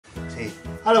Okay.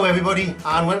 Hello everybody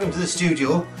and welcome to the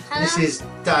studio. Hello. This is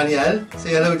Danielle.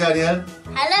 Say hello, Danielle.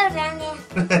 Hello, Daniel.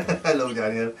 Hello,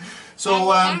 Danielle.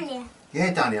 So, Daniel.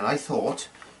 yeah, Danielle, I thought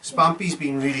Spampy's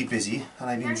been really busy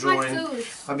and I've been Where's drawing. my food?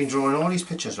 I've been drawing all these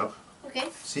pictures. Look, Okay.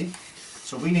 see.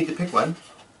 So we need to pick one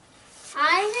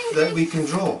I that think we can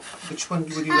draw. Which one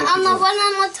would you like to on the draw? one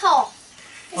on the top.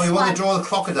 Oh, you want to draw the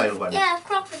crocodile one? Yeah,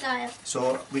 crocodile.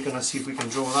 So we're gonna see if we can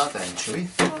draw that then, shall we?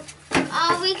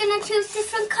 Are we gonna choose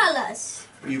different colours?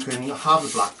 You can have a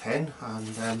black pen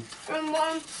and From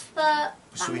one, but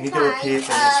so we need to paper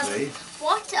this way.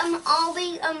 What are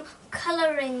we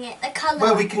colouring it? The colour.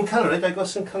 Well, we can colour it. I got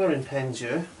some colouring pens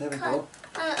here. There we go.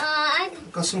 I've I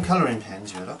got some colouring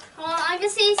pens here. Look. I can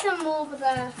see some more over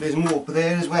there. There's more up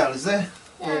there as well, is there?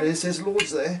 Yeah. There is. There's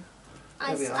loads there.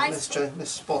 There we are. Let's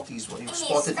spot these ones. You've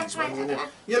spotted these ones, you know.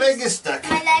 Your leg is stuck.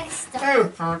 My leg's stuck.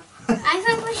 Oh. I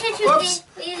think we should Whoops.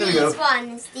 use There we go. these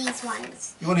ones. These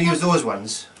ones. You want to use those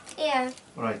ones? Yeah.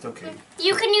 Right. Okay.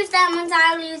 You can use them ones.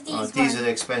 I'll use these ones. These are the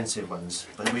expensive ones,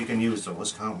 but we can use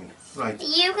those, can't we? Right.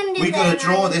 You can do. We're them going to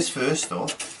draw ones. this first, though.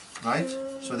 Right.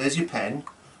 So there's your pen.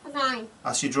 Fine.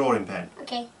 That's your drawing pen.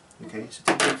 Okay. Okay. So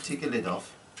take your lid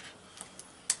off.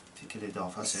 Take your lid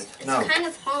off. That's it. It's Now kind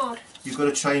of hard. you've got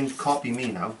to try and copy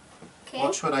me now. Okay.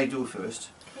 Watch what I do first.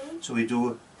 Okay. So we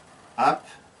do up,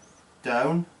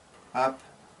 down,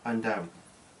 and down.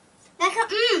 Like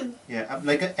a Yeah, up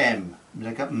like a M,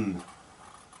 like a M.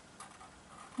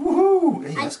 Woohoo!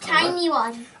 Hey, a that's clever. tiny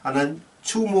one. And then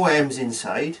two more M's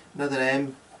inside, another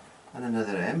M, and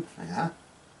another M, like that.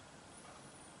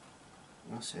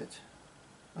 That's it.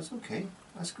 That's okay.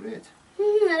 That's great.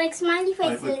 Like smiley face.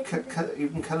 Right, well, you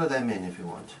can colour them in if you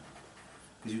want,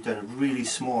 because you've done a really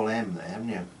small M there, haven't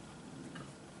you?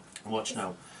 Watch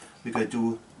now. We're going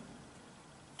to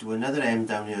do another M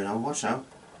down here now. Watch now.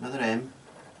 Another M.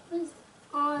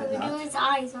 Oh, Like we're that. doing his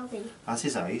eyes, aren't we? That's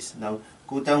his eyes. Now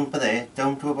go down by there,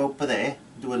 down to about by there.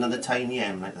 Do another tiny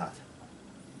M like that.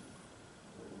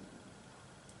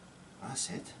 That's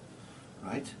it.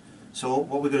 Right. So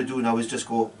what we're going to do now is just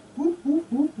go whoop,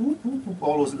 whoop, whoop, whoop, whoop, whoop,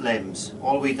 all those lems,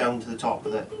 all the way down to the top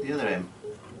of the other M.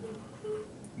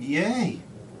 Yay!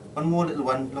 One more little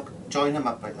one. Look, join them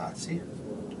up like that. See?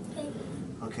 Okay.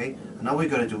 Okay. And now what we're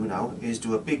going to do now is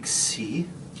do a big C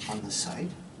on the side.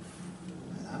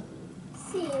 Like that.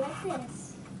 See, like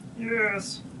this.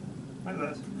 Yes. Like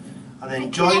that. And then I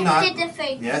join that. connected the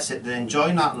face. Yes, then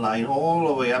join that line all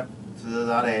the way up to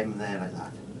that M there like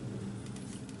that.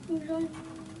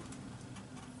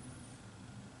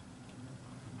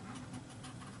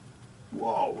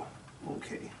 Whoa.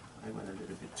 Okay, I went a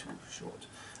little bit too short.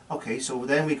 Okay, so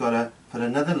then we gotta put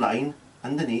another line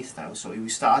underneath now. So you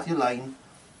start your line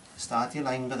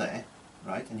by there,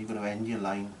 right? And you're gonna end your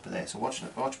line by there. So watch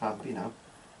Pampy now.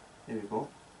 Here we go.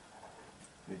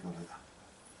 Here we go like that.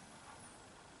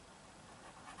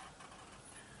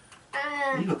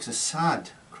 He looks a sad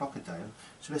crocodile.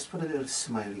 So let's put a little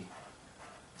smiley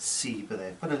C by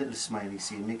there. Put a little smiley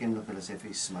C and make him look as if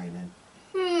he's smiling.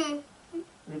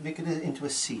 Make it into a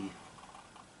C.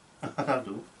 That'll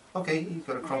do. Okay, you've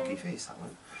got a crocky face, that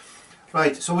one.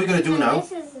 Right, so we're going to do now.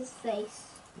 This is his face.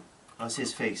 That's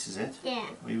his face, is it? Yeah.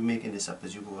 Well, you're making this up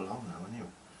as you go along now, aren't you?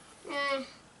 Uh,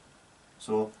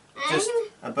 So, just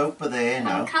about by there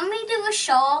now. Can we do a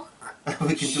shark?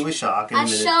 We can do a shark in a A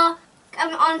minute. shark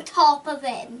on top of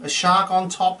him. A shark on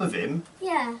top of him?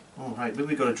 Yeah. Oh, right, but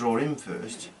we've got to draw him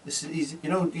first. This is, you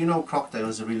know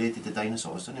crocodiles are related to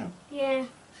dinosaurs, don't you? Yeah.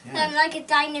 Yeah. Like a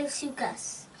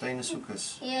Dinosuchus.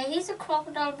 Dinosuchus. Yeah, he's a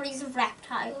crocodile, but he's a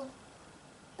reptile.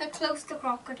 They're close to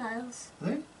crocodiles. Are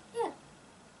they? Yeah.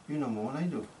 You know more than I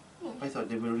do. Yeah. I thought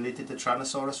they were related to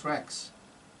Tyrannosaurus Rex.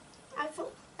 I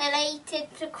thought they're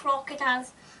related to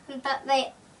crocodiles, but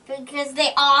because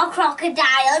they are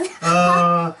crocodiles.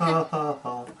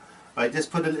 Right,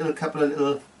 just put a couple of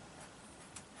little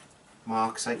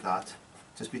marks like that.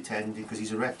 Just pretend, because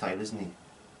he's a reptile, isn't he?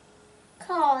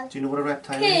 God. Do you know what a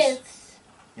reptile is? Kids.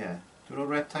 Yeah. Do you know what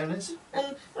a reptile is?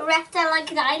 A reptile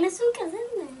like a Dinosuchus,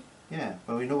 isn't it? Yeah,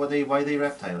 but we know why they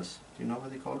reptiles. Do you know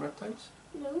what they call reptiles?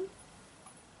 No.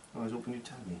 Oh, I was hoping you'd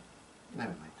tell me.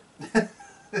 Never mind.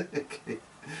 Okay.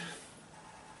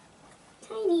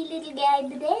 Tiny little guy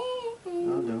today.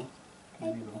 Oh no. There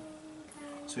you go.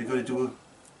 So we've got to do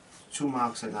two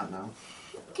marks like that now.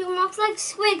 Two marks like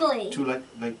squiggly. Two like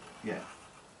yeah.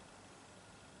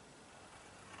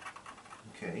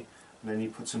 Okay. And then you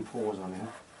put some paws on him.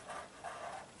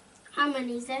 How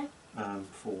many is there?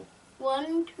 4.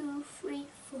 1, 2, 3,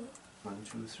 4. 1,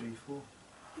 2, 3, 4.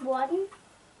 1,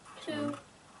 2,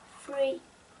 3,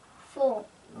 4.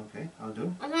 Okay, I'll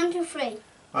do. 1, 2, 3.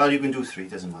 Well, you can do 3,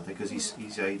 doesn't matter, because he's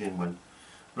hiding one.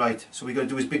 Right, so we're going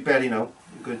to do his big belly now.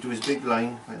 We're going to do his big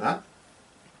line like that.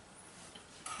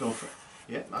 Don't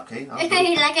yeah, okay.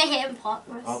 Like a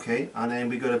hippopotamus. Okay, and then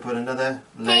we're going to put another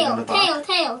leg on the back.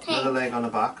 Tail. Another leg on the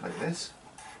back like this.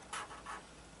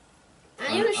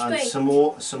 And some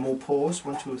more paws.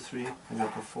 1, 2, 3. I'm going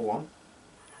to put 4 on.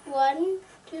 1,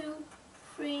 2,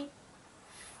 3,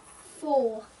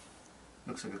 4.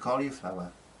 Looks like a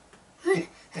cauliflower. Why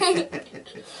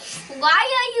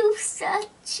are you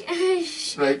such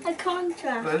a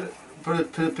contrast?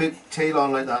 Right, put a big tail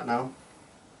on like that now.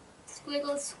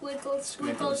 Squiggle, squiggle,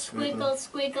 squiggle, squiggle,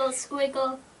 squiggle,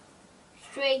 squiggle.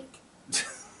 Straight.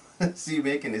 See, you're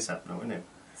making this up now, isn't it?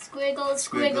 Squiggle,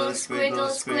 squiggle, squiggle,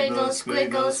 squiggle,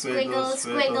 squiggle, squiggle,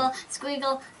 squiggle,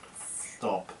 squiggle.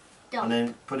 Stop. And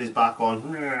then put his back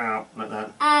on like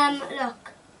that.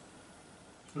 Look.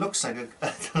 Looks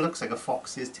like a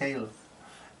fox's tail.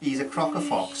 He's a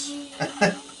crocofox.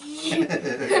 A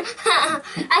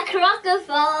crocofox.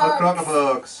 A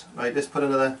crocofox. Right, let's put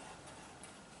another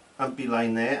humpy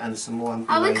line there and some more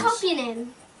humpy lines. Are we copying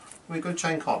him? We could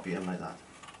try and copy him like that.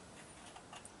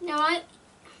 No,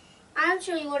 I'll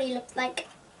show you what he looks like.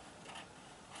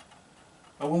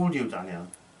 How old are you, Danielle?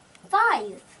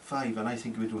 5. 5, and I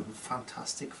think we're doing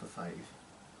fantastic for 5.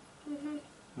 Mhm. You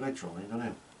like drawing, don't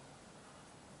you?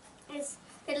 There's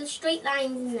little straight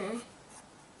lines in there.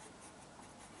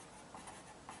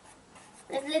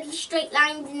 There's little straight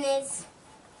lines in his.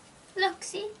 Look,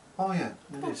 see? Oh yeah,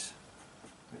 it is.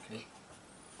 Okay.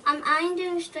 I'm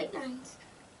doing straight lines.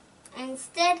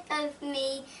 Instead of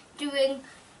me doing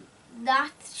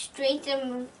that straight,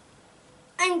 I'm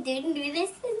doing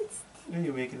this. Yeah,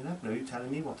 you're making it up now. You're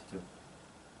telling me what to do.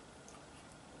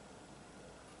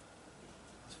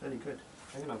 That's very good.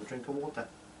 I'm gonna have a drink of water.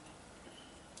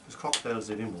 Because crocodiles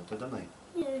live in water, don't they?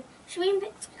 Yeah. Should we?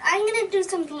 I'm gonna do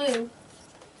some blue.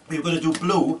 You're gonna do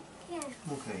blue? Yeah.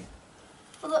 Okay.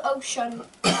 For the ocean.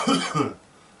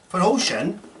 For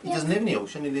ocean? He Yeah. doesn't live in the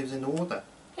ocean. He lives in the water.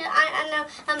 Yeah, I know.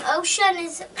 Ocean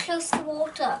is close to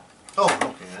water. Oh,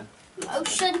 okay then.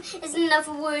 Ocean is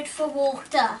another word for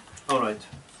water. All right.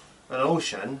 An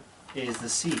ocean is the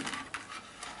sea,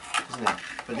 isn't it?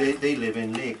 But they live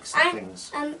in lakes and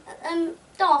things.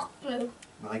 Dark blue.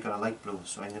 I got a light blue,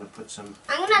 so I'm gonna put some.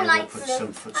 I'm gonna light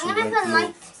blue.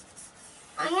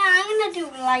 I'm gonna do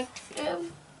light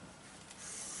blue.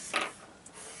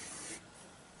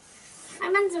 I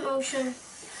meant some ocean.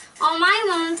 Oh, my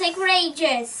one will take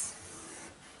ages.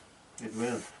 It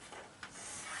will.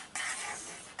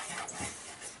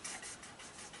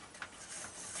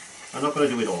 I'm not going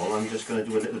to do it all, I'm just going to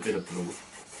do a little bit of blue.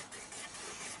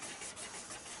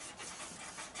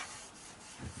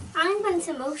 I'm going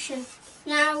to motion.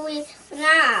 Now we're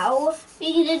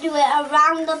going to do it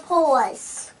around the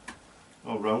paws.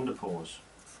 Oh, round the paws.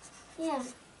 Yeah.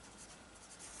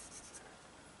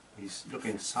 He's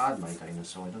looking sad, my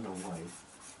dinosaur, I don't know why.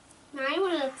 Mine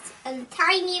will look a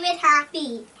tiny bit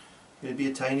happy. He'll be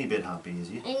a tiny bit happy, is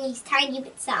he? And he's tiny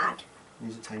bit sad.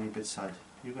 He's a tiny bit sad.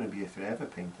 You're going to be here forever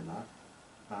painting that.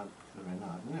 Colouring that,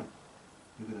 aren't you?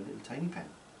 You've got a little tiny pen. Do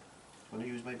you want to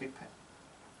use my big pen?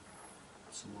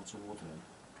 Some lots of water in.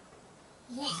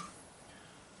 Yeah.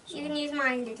 So You can use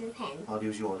my little pen. I'll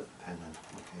use your little pen then.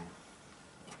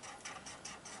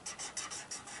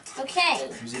 Okay. Okay.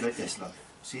 Use it like this, look.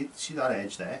 See that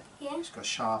edge there? Yeah. It's got a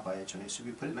sharp edge on it, so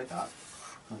we put it like that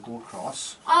and go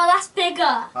across. Oh, that's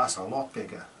bigger. That's a lot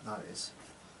bigger, that is.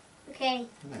 Okay.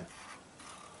 Isn't it?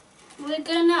 We're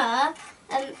gonna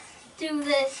do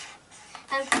this.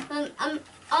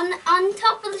 On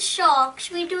top of the shark,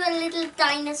 should we do a little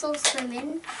dinosaur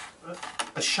swimming?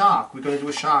 A shark? We're going to do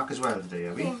a shark as well today,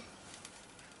 are we? Yeah.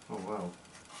 Oh wow.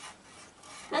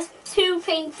 That's 2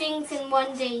 paintings in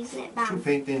one day, isn't it, Bam? 2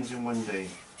 paintings in one day.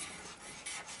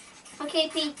 Okay,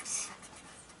 peeps.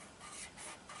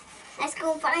 Let's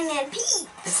go find their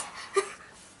peeps.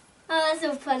 Oh, that's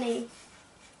so funny.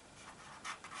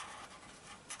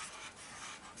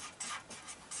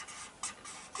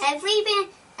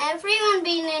 Everyone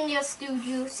been in your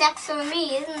studio except for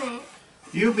me, isn't it?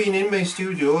 You've been in my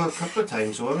studio a couple of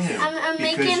times, haven't you? I'm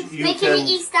making an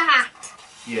Easter hat.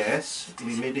 Yes,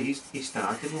 we made a Easter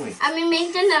hat, didn't we? And we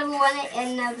made another one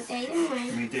another day, didn't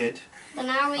we? We did. But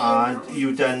now And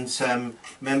you done some.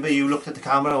 Remember, you looked at the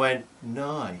camera and went,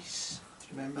 "Nice." Do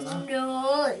you remember that? No.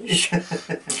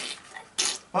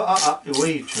 Well,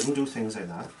 you shouldn't do things like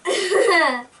that.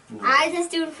 No. I just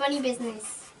doing funny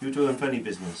business. You're doing funny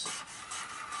business.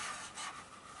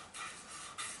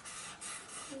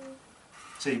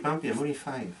 See, Bambi, I'm only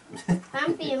 5.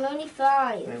 Bambi, I'm only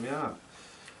 5. There we are.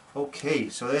 Okay,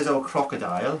 so there's our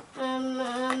crocodile.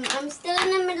 I'm still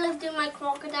in the middle of doing my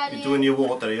crocodile. You're doing your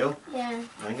water, are you? Yeah.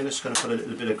 I'm just going to put a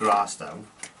little bit of grass down.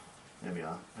 There we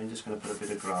are. I'm just going to put a bit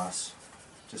of grass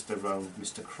just around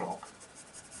Mr. Croc.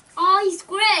 Oh, he's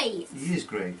great. He is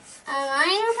great. I'm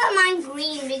going to put mine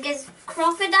green because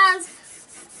crocodiles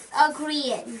are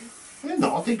green. They're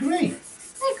not, they're grey.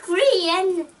 They're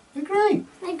green. They're grey.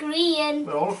 They're green.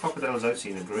 Well, all the crocodiles I've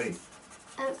seen are grey.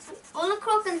 All the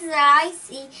crocodiles that I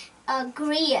see are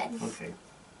green. Okay.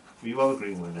 Well, you have a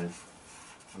green one then.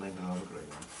 And I'm going to have a grey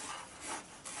one.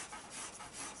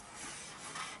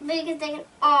 Because they can,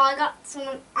 oh, I got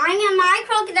some. My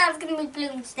crocodile's going to be blue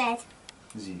instead.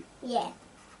 Is he? Yeah.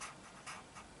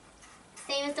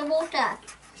 Same as the water. I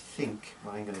think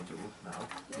what I'm going to do now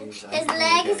is... His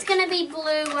leg is going to be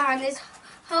blue and his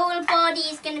whole body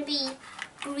is going to be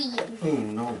green. Oh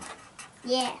no.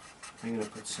 Yeah. I'm going to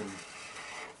put some...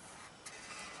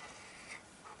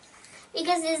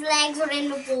 Because his legs are in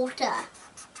the water.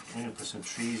 I'm going to put some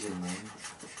trees in there.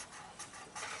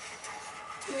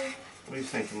 What do you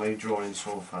think of my drawing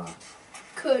so far?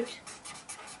 Good.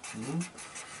 Hmm?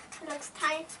 It looks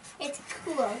tiny. It's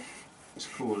cool. It's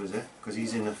cool, is it? Because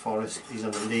he's in the forest, he's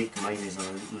on the lake, mine is on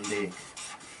a little lake.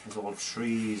 There's all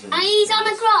trees and... He's on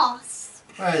the grass.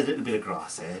 Well, there's a little bit of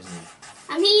grass there, isn't it?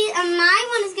 And my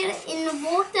one is in the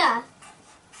water.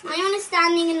 My one is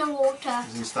standing in the water.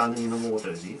 Is he standing in the water,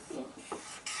 is he? Yeah.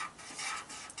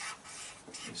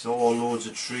 It's all loads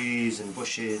of trees and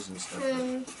bushes and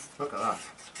stuff. Look at that.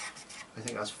 I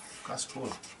think that's cool.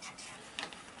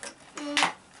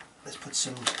 Let's put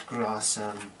some grass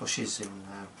and bushes in.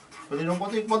 But you know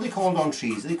what they called on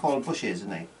trees? They called bushes, isn't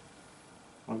they?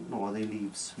 Or, no, are they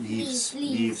leaves? Leaves.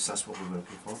 Leaves. That's what we're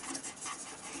looking for.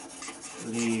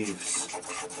 Leaves.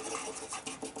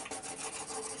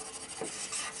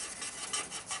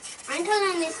 I'm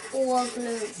colouring this all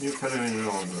blue. You're colouring it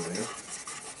all blue, yeah?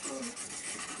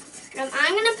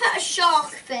 I'm going to put a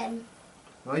shark fin.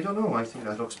 I don't know. I think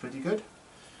that looks pretty good.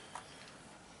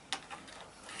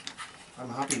 I'm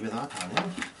happy with that,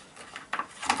 Daniel.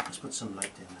 Let's put some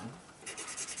light in there.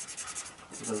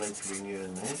 Put a light green here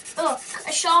and there. Oh,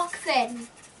 a shark fin.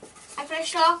 I put a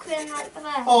shark fin right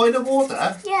there. Oh, in the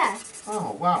water? Yeah.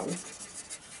 Oh, wow.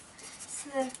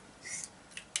 So,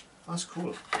 That's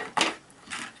cool.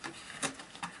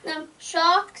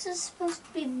 sharks are supposed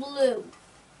to be blue.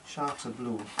 Sharks are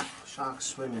blue. Sharks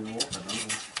swim in water, don't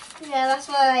they? Yeah, that's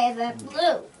why they're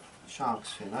blue.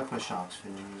 Shark's fin. I put a shark's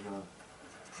fin in as well.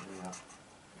 Yeah.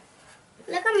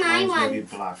 Look at my Mine's one. maybe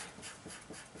black.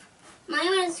 My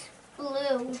one is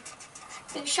blue.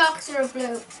 The sharks are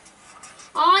blue.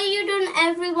 Oh, you done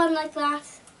everyone like that?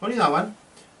 Only that one.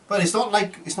 But it's not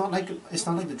like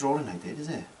the drawing I did, is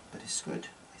it? But it's good.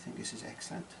 I think this is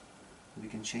excellent. We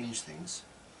can change things,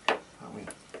 can't we?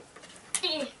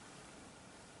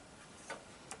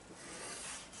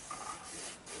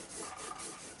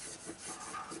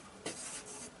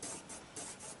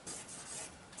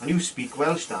 And you speak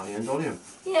Welsh, Daniel, don't you?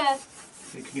 Yeah.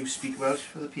 Can you speak Welsh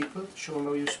for the people? Show them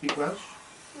how you speak Welsh.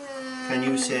 Can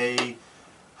you say,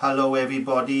 hello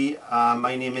everybody,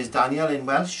 my name is Daniel in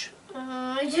Welsh?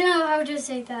 I don't know how to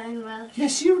say that in Welsh.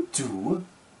 Yes, you do.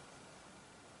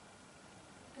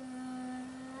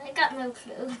 I got no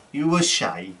clue. You were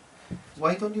shy.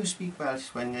 Why don't you speak Welsh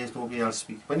when there's nobody else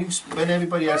speaking? When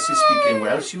everybody else is speaking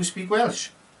Welsh, you speak Welsh.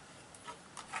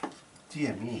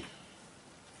 Dear me.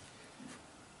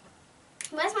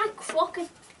 Where's my crocodile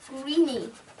greenie?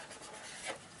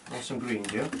 Want some green,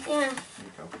 do you? Yeah. There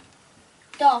you go.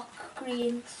 Dark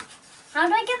green. How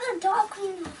do I get the dark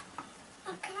green?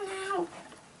 Oh, come on out.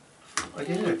 I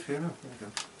did it, fair enough. There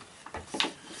you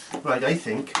go. Right, I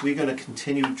think we're going to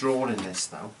continue drawing this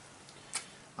now.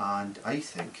 And I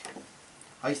think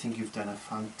you've done a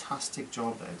fantastic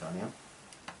job there, Daniel.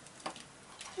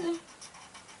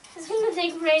 It's going to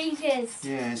take ages.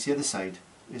 Yeah, it's the other side.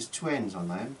 There's two ends on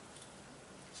them.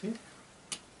 See?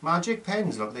 Magic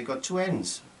pens, look, they've got two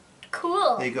ends.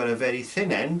 Cool. They've got a very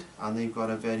thin end and they've got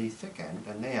a very thick end,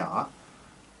 and they are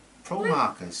Pro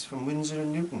markers from Winsor &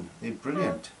 Newton. They're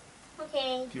brilliant.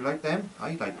 Okay. Do you like them?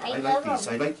 I like love these.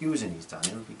 them. I like using these,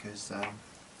 Daniel, because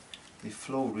they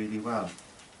flow really well.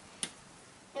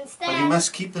 Instead, But you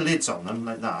must keep the lids on them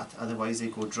like that, otherwise they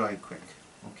go dry quick.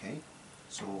 Okay?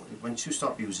 So once you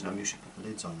stop using them, you should put the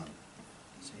lids on them.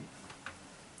 See?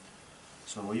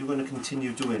 So are you going to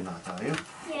continue doing that, are you?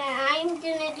 yeah,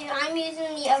 I'm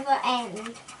using the other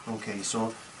end. Okay,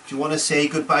 so do you want to say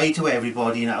goodbye to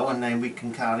everybody now, and then we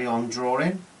can carry on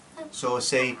drawing? So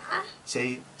say.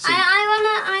 I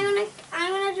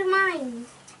wanna do mine.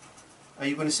 are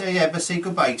you going to say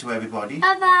goodbye to everybody?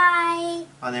 Bye-bye.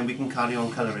 And then we can carry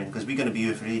on colouring, because we're going to be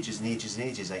here for ages and ages and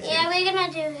ages, I think. Yeah, we're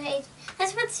going to do it.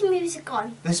 Let's put some music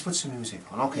on. Let's put some music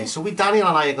on. Okay, so Daniel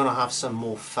and I are going to have some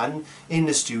more fun in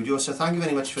the studio, so thank you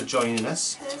very much for joining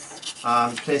us.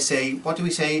 Yes. Please say, what do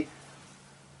we say?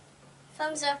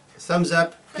 Thumbs up. Thumbs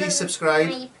up, please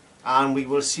subscribe, and we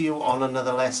will see you on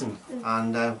another lesson.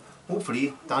 And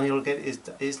hopefully Daniel will get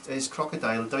his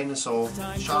crocodile, dinosaur,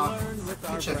 shark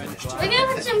picture finished. We're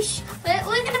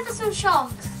gonna put some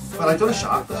sharks. Well, I done a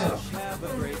shark there.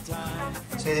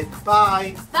 Say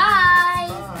bye. Bye.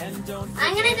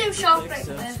 I'm gonna do shark right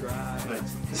there.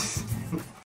 Right.